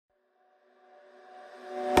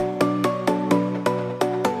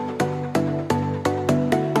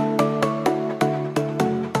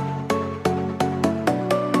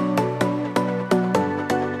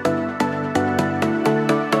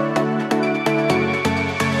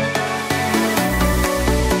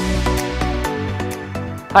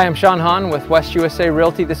Hi, I'm Sean Hahn with West USA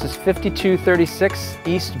Realty. This is 5236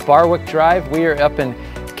 East Barwick Drive. We are up in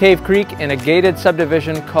Cave Creek in a gated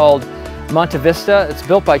subdivision called Monte Vista. It's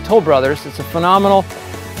built by Toll Brothers. It's a phenomenal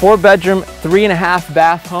 4-bedroom, 3.5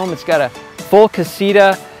 bath home. It's got a full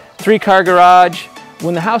casita, 3-car garage.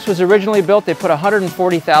 When the house was originally built, they put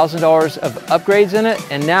 $140,000 of upgrades in it,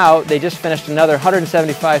 and now they just finished another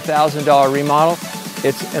 $175,000 remodel.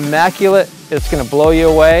 It's immaculate. It's going to blow you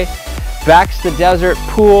away. Backs the desert,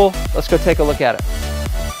 pool. Let's go take a look at it.